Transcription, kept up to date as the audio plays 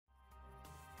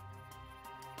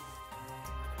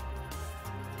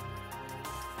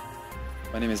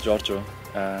My name is Giorgio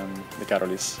De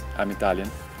Carolis. I'm Italian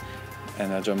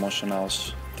and I joined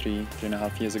Motionhouse three and a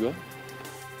half years ago.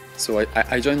 So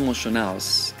I joined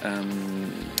Motionhouse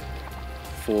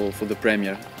for the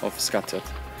premiere of Scattered.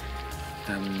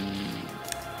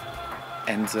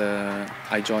 And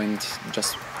I joined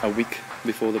just a week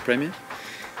before the premiere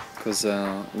because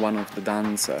one of the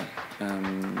dancers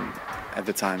at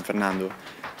the time, Fernando,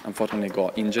 unfortunately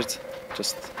got injured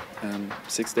just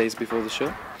 6 days before the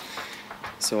show.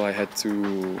 So I had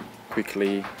to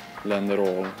quickly learn the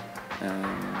role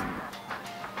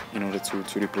in order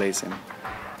to replace him.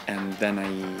 And then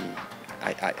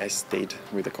I stayed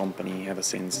with the company ever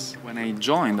since. When I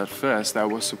joined at first, I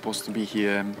was supposed to be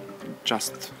here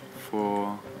just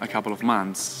for a couple of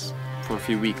months, for a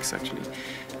few weeks actually,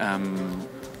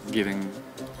 giving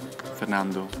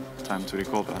Fernando time to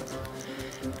recover.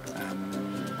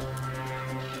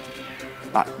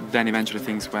 But then eventually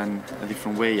things went a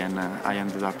different way, and I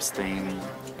ended up staying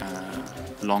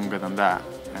longer than that.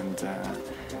 And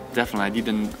definitely,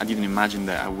 I didn't imagine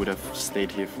that I would have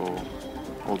stayed here for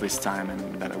all this time,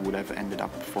 and that I would have ended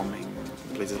up performing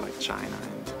in places like China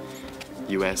and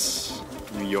US,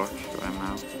 New York, where I am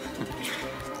now.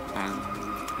 And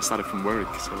I started from work,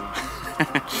 so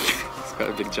it's quite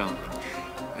a big jump.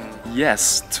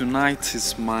 Yes, tonight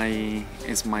is my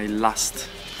last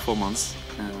performance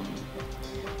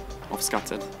of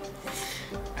Scattered,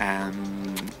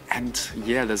 and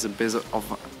yeah, there's a bit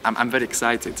of I'm very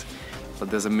excited,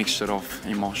 but there's a mixture of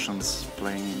emotions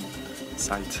playing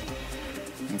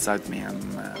inside me.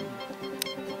 I'm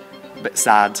a bit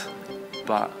sad,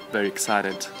 but very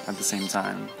excited at the same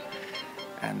time.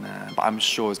 And but I'm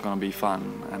sure it's gonna be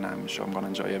fun, and I'm sure I'm gonna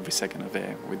enjoy every second of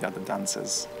it with the other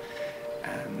dancers.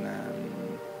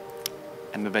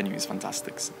 And the venue is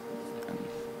fantastic, and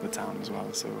the town as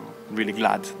well. So really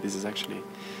glad this is actually.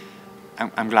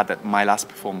 I'm glad that my last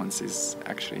performance is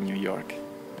actually in New York.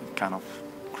 It kind of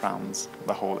crowns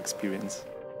the whole experience.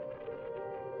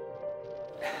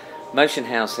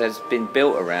 Motionhouse has been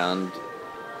built around,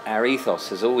 our ethos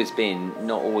has always been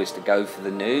not always to go for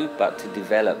the new, but to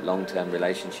develop long-term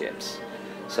relationships.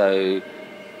 So,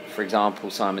 for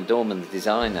example, Simon Dorman, the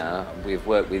designer, we've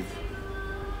worked with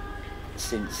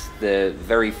since the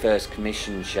very first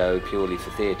commission show purely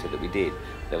for theatre that we did.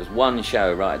 There was one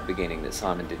show right at the beginning that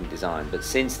Simon didn't design, but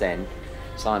since then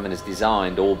Simon has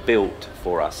designed or built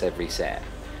for us every set,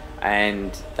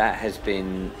 and that has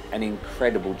been an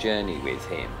incredible journey with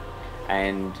him.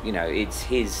 And you know, it's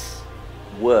his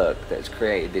work that's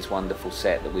created this wonderful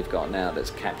set that we've got now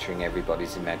that's capturing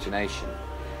everybody's imagination.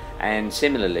 And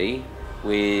similarly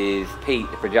with Pete,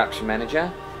 the production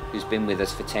manager, who's been with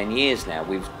us for 10 years now,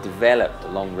 we've developed a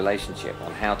long relationship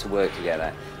on how to work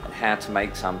together and how to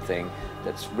make something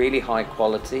that's really high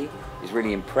quality, is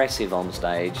really impressive on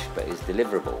stage, but is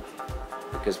deliverable.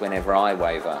 Because whenever I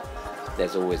waver,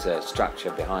 there's always a structure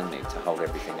behind me to hold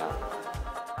everything up.